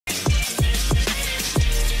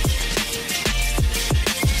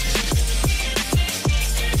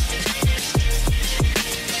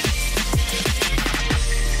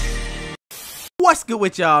What's good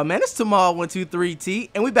with y'all, man? It's Tamal123T,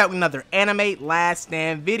 and we back with another Anime Last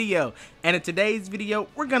Stand video. And in today's video,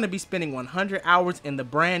 we're going to be spending 100 hours in the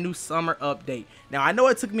brand new summer update. Now, I know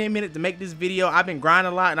it took me a minute to make this video. I've been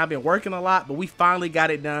grinding a lot and I've been working a lot, but we finally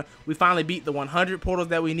got it done. We finally beat the 100 portals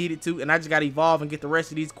that we needed to, and I just got to evolve and get the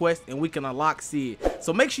rest of these quests, and we can unlock Sid.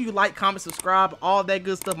 So make sure you like, comment, subscribe, all that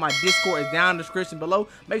good stuff. My Discord is down in the description below.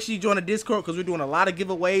 Make sure you join the Discord because we're doing a lot of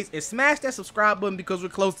giveaways, and smash that subscribe button because we're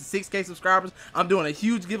close to 6K subscribers. I'm doing a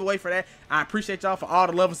huge giveaway for that. I appreciate y'all for all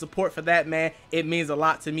the love and support for that, man. It means a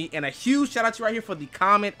lot to me. And a huge shout out to you right here for the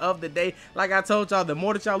comment of the day. Like I told y'all, the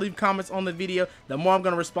more that y'all leave comments on the video, the more I'm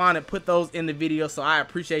going to respond and put those in the video. So I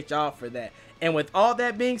appreciate y'all for that. And with all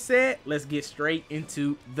that being said, let's get straight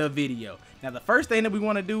into the video. Now, the first thing that we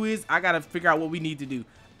want to do is I got to figure out what we need to do.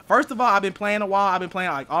 First of all, I've been playing a while. I've been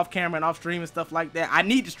playing like off camera and off stream and stuff like that. I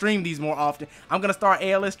need to stream these more often. I'm going to start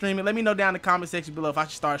ALS streaming. Let me know down in the comment section below if I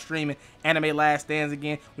should start streaming Anime Last Stands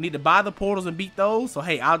again. We need to buy the portals and beat those. So,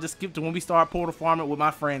 hey, I'll just skip to when we start portal farming with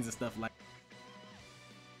my friends and stuff like that.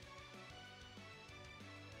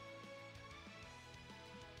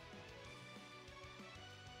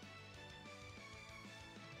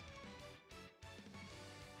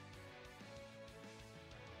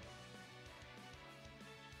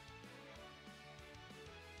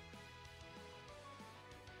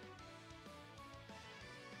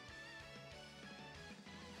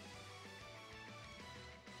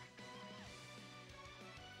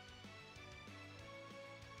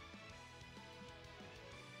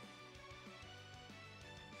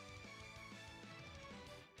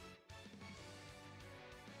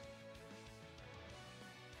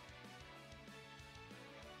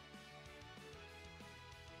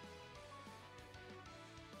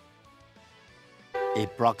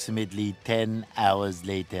 Approximately 10 hours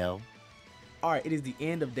later. Alright, it is the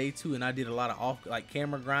end of day 2, and I did a lot of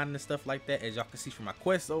camera grinding and stuff like that. As y'all can see from my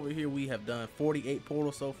quests over here, we have done 48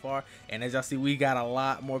 portals so far, and as y'all see, we got a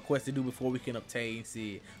lot more quests to do before we can obtain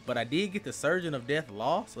Sid. But I did get the Surgeon of Death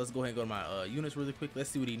Law, so let's go ahead and go to my units really quick.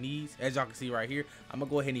 Let's see what he needs. As y'all can see right here, I'm gonna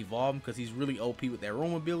go ahead and evolve him because he's really OP with that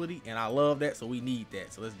roam ability, and I love that, so we need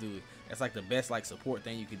that. So let's do it. That's like the best support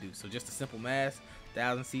thing you can do. So just a simple mass,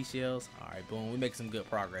 1,000 seashells. Alright, boom, we make some good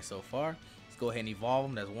progress so far. Go ahead and evolve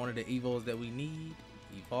them. That's one of the evos that we need.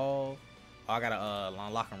 Evolve. Oh, I gotta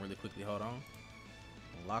unlock him really quickly. Hold on.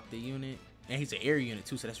 Unlock the unit. And he's an air unit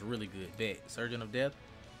too, so that's really good. Bet. Surgeon of Death.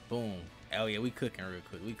 Boom. Oh yeah, we cooking real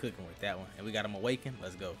quick. We cooking with that one. And we got him awakened.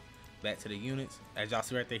 Let's go. Back to the units. As y'all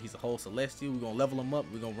see right there, he's a whole celestial. We're gonna level him up.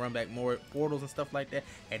 We're gonna run back more portals and stuff like that.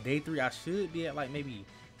 At day 3, I should be at like maybe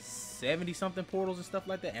 70 something portals and stuff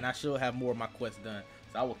like that. And I should have more of my quests done.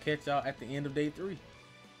 So I will catch y'all at the end of day 3.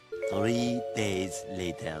 3 days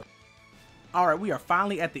later. Alright, we are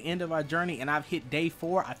finally at the end of our journey, and I've hit day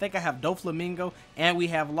 4. I think I have Doflamingo and we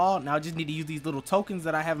have Law. Now I just need to use these little tokens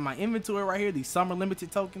that I have in my inventory right here, these summer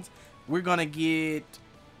limited tokens. We're definitely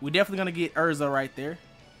gonna get Urza right there.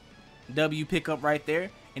 W pickup right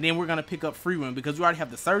there. And then we're gonna pick up Freewind because we already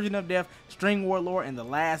have the Surgeon of Death, String Warlord, and the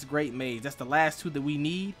last Great Mage. That's the last 2 that we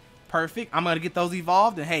need. Perfect. I'm gonna get those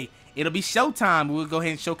evolved, and hey, it'll be showtime. We'll go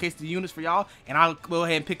ahead and showcase the units for y'all, and I'll go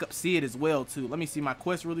ahead and pick up Sid as well too. Let me see my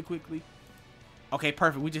quest really quickly. Okay,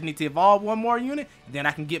 perfect. We just need to evolve one more unit, and then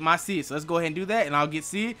I can get my Sid. So let's go ahead and do that, and I'll get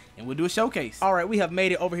Sid, and we'll do a showcase. All right, we have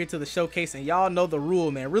made it over here to the showcase, and y'all know the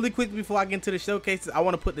rule, man. Really quickly before I get into the showcases, I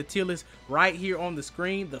want to put the tier list right here on the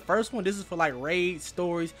screen. The first one, this is for like raids,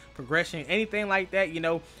 stories, progression, anything like that. You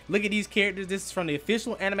know, look at these characters. This is from the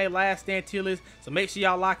official Anime Last Stand tier list, so make sure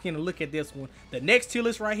y'all lock in and look at this one. The next tier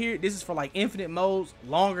list right here, this is for like infinite modes,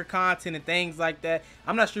 longer content, and things like that.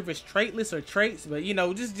 I'm not sure if it's traitless or traits, but you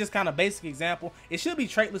know, just kind of basic example. It should be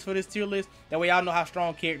traitless for this tier list. That way y'all know how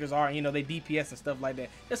strong characters are, and, you know, they DPS and stuff like that.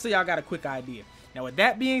 Just so y'all got a quick idea. Now with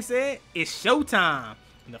that being said, it's showtime.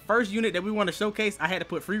 And the first unit that we want to showcase, I had to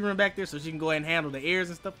put Freewind back there so she can go ahead and handle the airs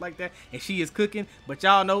and stuff like that. And she is cooking. But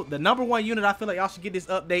y'all know the #1 unit I feel like y'all should get this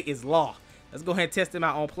update is Law. Let's go ahead and test him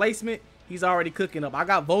out on placement. He's already cooking up. I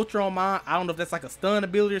got Vulture on mine. I don't know if that's like a stun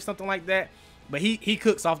ability or something like that. But he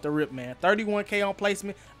cooks off the rip, man. 31K on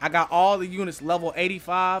placement. I got all the units level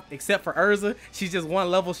 85 except for Urza. She's just 1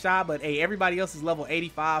 level shy, but hey, everybody else is level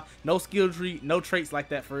 85. No skill tree, no traits like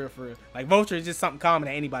that for real, for real. Like Vulture is just something common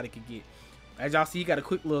that anybody could get. As y'all see, he got a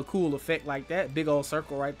quick little cool effect like that. Big old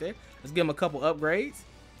circle right there. Let's give him a couple upgrades.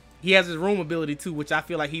 He has his room ability too, which I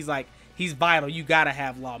feel like he's vital. You gotta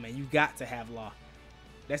have Law, man. You got to have Law.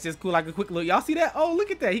 That's just cool. Like a quick look. Y'all see that? Oh, look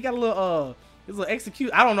at that. He got a little his little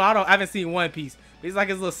execute. I don't know. I haven't seen One Piece. But it's like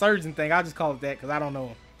his little surgeon thing. I'll just call it that because I don't know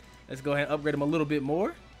him. Let's go ahead and upgrade him a little bit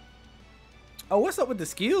more. Oh, what's up with the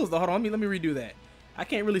skills though? Hold on, let me redo that. I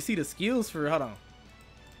can't really see the skills for, hold on.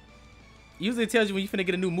 Usually it tells you when you finna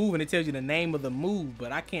get a new move and it tells you the name of the move,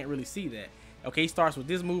 but I can't really see that. Okay, he starts with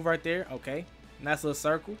this move right there. Okay, nice little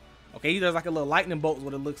circle. Okay, he does like a little lightning bolt is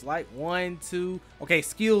what it looks like. 1, 2. Okay,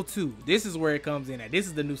 skill 2. This is where it comes in at. This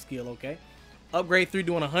is the new skill, okay? Upgrade 3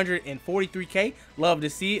 doing 143k. Love to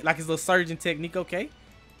see it. Like his little surgeon technique, okay?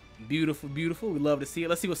 Beautiful, beautiful. We love to see it.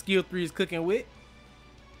 Let's see what skill 3 is cooking with.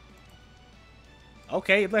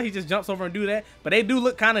 Okay, he just jumps over and do that. But they do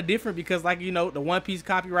look kind of different because, like, you know, the One Piece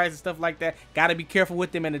copyrights and stuff like that. Got to be careful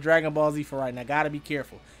with them in the Dragon Ball Z for right now. Got to be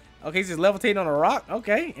careful. Okay, he's just levitating on a rock.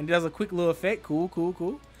 Okay, and does a quick little effect. Cool, cool,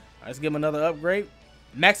 cool. All right, let's give him another upgrade.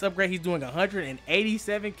 Max upgrade, he's doing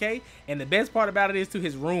 187k. And the best part about it is, to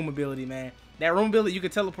his room ability, man. That room ability, you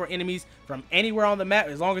can teleport enemies from anywhere on the map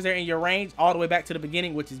as long as they're in your range all the way back to the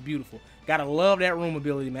beginning, which is beautiful. Gotta love that room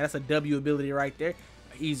ability, man. That's a W ability right there.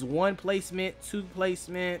 He's 1 placement, 2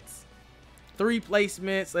 placements, 3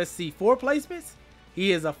 placements. Let's see, 4 placements.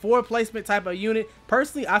 He is a 4 placement type of unit.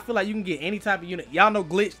 Personally, I feel like you can get any type of unit. Y'all know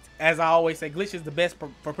Glitch, as I always say, Glitch is the best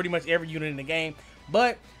for pretty much every unit in the game.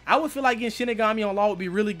 But I would feel like getting Shinigami on Law would be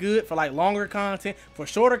really good for like longer content. For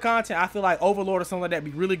shorter content, I feel like Overlord or something like that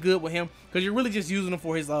would be really good with him, because you're really just using him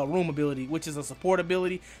for his room ability, which is a support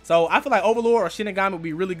ability. So I feel like Overlord or Shinigami would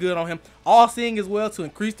be really good on him. All Seeing as well to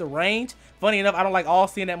increase the range. Funny enough, I don't like All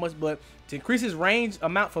Seeing that much, but to increase his range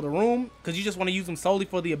amount for the room, because you just want to use him solely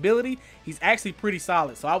for the ability, he's actually pretty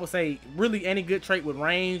solid. So I would say really any good trait with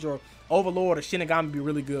range or Overlord or Shinigami would be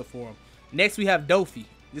really good for him. Next we have Dofi.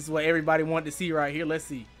 This is what everybody wanted to see right here. Let's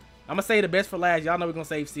see. I'm going to say the best for last. Y'all know we're going to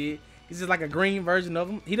save Sid. He's just like a green version of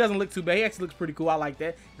him. He doesn't look too bad. He actually looks pretty cool. I like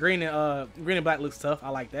that. Green and black looks tough. I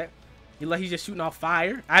like that. He's just shooting off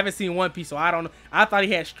fire. I haven't seen One Piece, so I don't know. I thought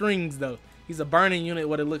he had strings, though. He's a burning unit,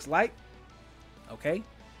 what it looks like. Okay.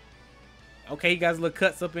 Okay, he got his little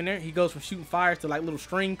cuts up in there. He goes from shooting fires to like little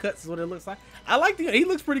string cuts is what it looks like. I like the, he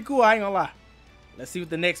looks pretty cool. I ain't going to lie. Let's see what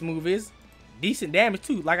the next move is. Decent damage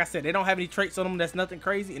too. Like I said, they don't have any traits on them that's nothing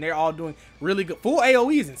crazy, and they're all doing really good. Full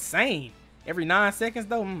AoE is insane. Every 9 seconds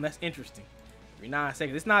though, that's interesting. Every 9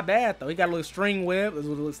 seconds. It's not bad though. He got a little string web, is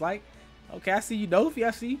what it looks like. Okay, I see you, Dofi.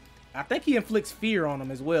 I see. I think he inflicts fear on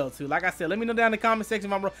them as well too. Like I said, let me know down in the comment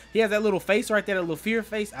section, my bro. He has that little face right there, that little fear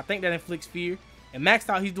face. I think that inflicts fear. And maxed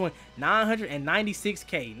out, he's doing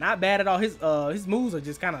 996k. Not bad at all. His moves are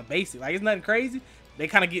just kind of basic. Like, it's nothing crazy. They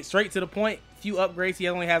kind of get straight to the point. Few upgrades. He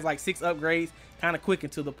only has like 6 upgrades. Kind of quick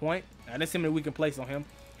and to the point. Let's see how many we can place on him.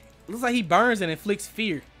 Looks like he burns and inflicts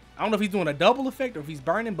fear. I don't know if he's doing a double effect or if he's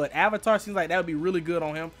burning, but Avatar seems like that would be really good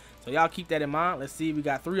on him. So y'all keep that in mind. Let's see. We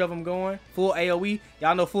got 3 of them going. Full AoE.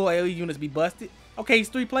 Y'all know full AoE units be busted. Okay, he's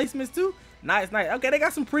 3 placements too. Nice, nice. Okay, they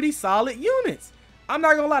got some pretty solid units. I'm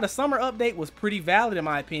not gonna lie, the summer update was pretty valid in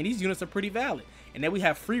my opinion. These units are pretty valid. And then we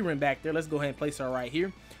have Freerin back there. Let's go ahead and place her right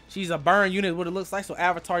here. She's a burn unit, what it looks like. So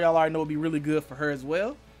Avatar, y'all already know, would be really good for her as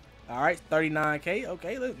well. All right, 39k.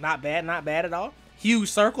 Okay, look, not bad at all. Huge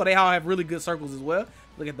circle. They all have really good circles as well.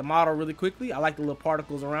 Look at the model really quickly. I like the little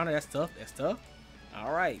particles around her. That's tough. That's tough.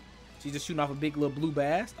 All right. She's just shooting off a big little blue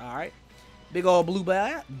blast. All right. Big old blue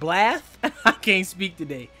blast. I can't speak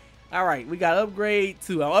today. All right. We got upgrade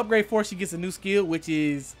 2. Upgrade 4, she gets a new skill, which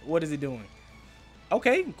is, what is it doing?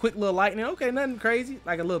 Okay. Quick little lightning. Okay. Nothing crazy.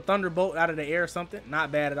 Like a little thunderbolt out of the air or something.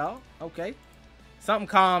 Not bad at all. Okay. Something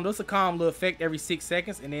calm. That's a calm little effect every 6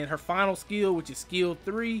 seconds. And then her final skill, which is skill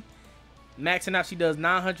 3. Maxing out, she does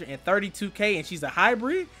 932k, and she's a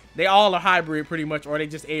hybrid. They all are hybrid pretty much, or they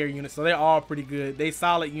just air units, so they're all pretty good. They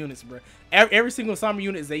solid units, bro. Every single summer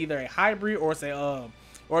unit is either a hybrid or it's a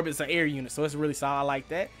or it's an air unit, so it's really solid. I like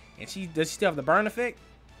that. And does she still have the burn effect?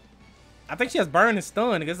 I think she has burn and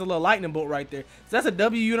stun. There's a little lightning bolt right there. So that's a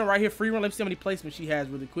W unit right here. Freerin. Let's see how many placements she has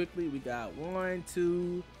really quickly. We got 1,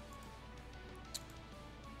 2.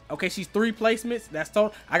 Okay, she's 3 placements. That's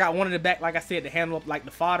total. I got one in the back, like I said, to handle up like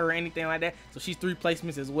the fodder or anything like that. So she's 3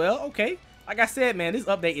 placements as well. Okay. Like I said, man, this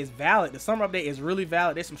update is valid. The summer update is really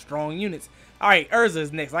valid. There's some strong units. All right, Urza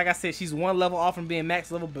is next. Like I said, she's 1 level off from being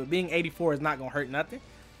max level, but being 84 is not going to hurt nothing.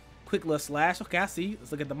 Quick little slash. Okay, I see.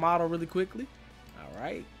 Let's look at the model really quickly. All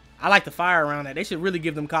right. I like the fire around that. They should really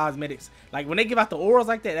give them cosmetics. Like, when they give out the auras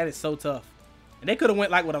like that, that is so tough. And they could have went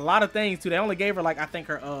like with a lot of things too. They only gave her like, I think,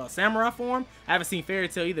 her samurai form. I haven't seen Fairy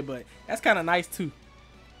Tail either, but that's kind of nice too.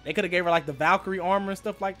 They could have gave her like the Valkyrie armor and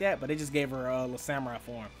stuff like that, but they just gave her a little samurai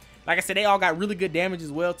form. Like I said, they all got really good damage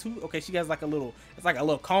as well too. Okay, she has like a little, it's like a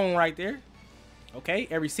little cone right there. Okay,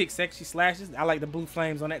 every 6 seconds she slashes. I like the blue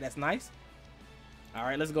flames on that. That's nice. All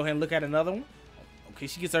right, let's go ahead and look at another one. Okay,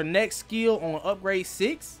 she gets her next skill on upgrade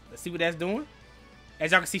 6. Let's see what that's doing.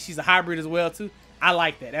 As y'all can see, she's a hybrid as well too. I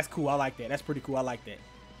like that. That's cool. I like that. That's pretty cool. I like that.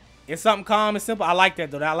 It's something calm and simple. I like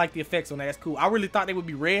that, though. I like the effects on that. That's cool. I really thought they would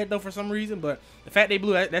be red, though, for some reason. But the fact they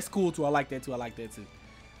blue, that's cool, too. I like that, too. I like that, too.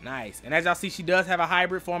 Nice. And as y'all see, she does have a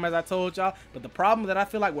hybrid form, as I told y'all. But the problem that I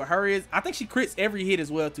feel like with her is, I think she crits every hit as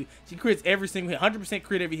well, too. She crits every single hit. 100%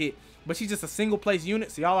 crit every hit. But she's just a single place unit.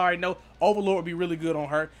 So y'all already know Overlord would be really good on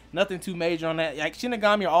her. Nothing too major on that. Like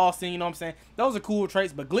Shinigami or All-Seeing, you know what I'm saying? Those are cool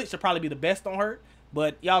traits. But Glitch should probably be the best on her.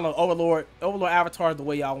 But y'all know Overlord Avatar is the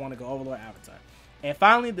way y'all want to go. Overlord Avatar. And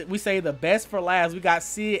finally, we say the best for last. We got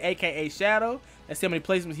Sid, a.k.a. Shadow. Let's see how many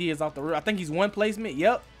placements he is off the rip. I think he's 1 placement.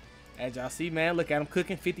 Yep. As y'all see, man, look at him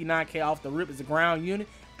cooking. 59k off the rip. It's a ground unit.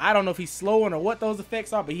 I don't know if he's slowing or what those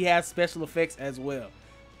effects are, but he has special effects as well.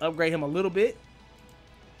 Upgrade him a little bit.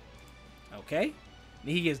 Okay.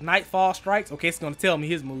 Then he gets Nightfall Strikes. Okay, it's going to tell me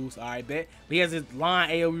his moves. All right, bet. But he has his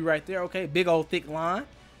line AoE right there. Okay, big old thick line.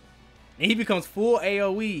 And he becomes full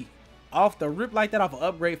AoE off the rip like that off of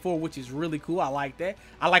upgrade 4, which is really cool. I like that.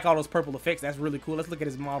 I like all those purple effects. That's really cool. Let's look at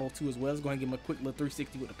his model too as well. Let's go ahead and give him a quick little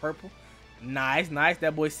 360 with the purple. Nice, nice.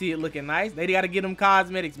 That boy see it looking nice. They got to get them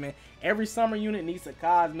cosmetics, man. Every summer unit needs a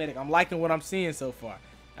cosmetic. I'm liking what I'm seeing so far.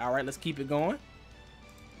 All right, let's keep it going.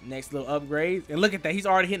 Next little upgrades. And look at that. He's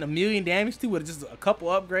already hitting 1 million damage too with just a couple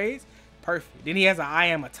upgrades. Perfect. Then he has an I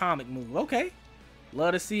Am Atomic move. Okay.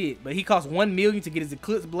 Love to see it. But he costs 1 million to get his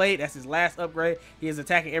Eclipse Blade. That's his last upgrade. He is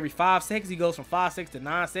attacking every 5 seconds. He goes from 5 seconds to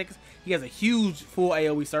 9 seconds. He has a huge full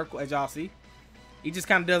AoE circle, as y'all see. He just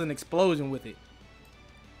kind of does an explosion with it.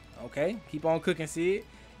 Okay. Keep on cooking, Sid.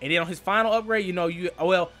 And then on his final upgrade, you know,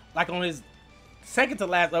 like on his second to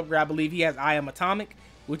last upgrade, I believe he has I Am Atomic,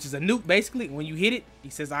 which is a nuke, basically. When you hit it, he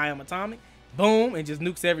says I Am Atomic. Boom. And just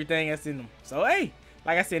nukes everything that's in them. So, hey,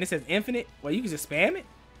 like I said, it says infinite. Well, you can just spam it.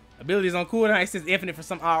 Abilities on cooldown. It says infinite for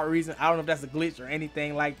some odd reason. I don't know if that's a glitch or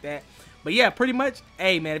anything like that. But yeah, pretty much.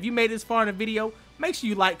 Hey, man, if you made this far in the video, make sure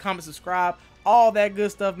you like, comment, subscribe. All that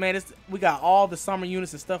good stuff, man. We got all the summer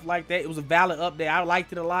units and stuff like that. It was a valid update. I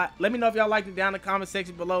liked it a lot. Let me know if y'all liked it down in the comment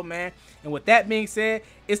section below, man. And with that being said,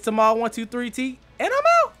 it's Tamal123T, and I'm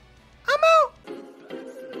out.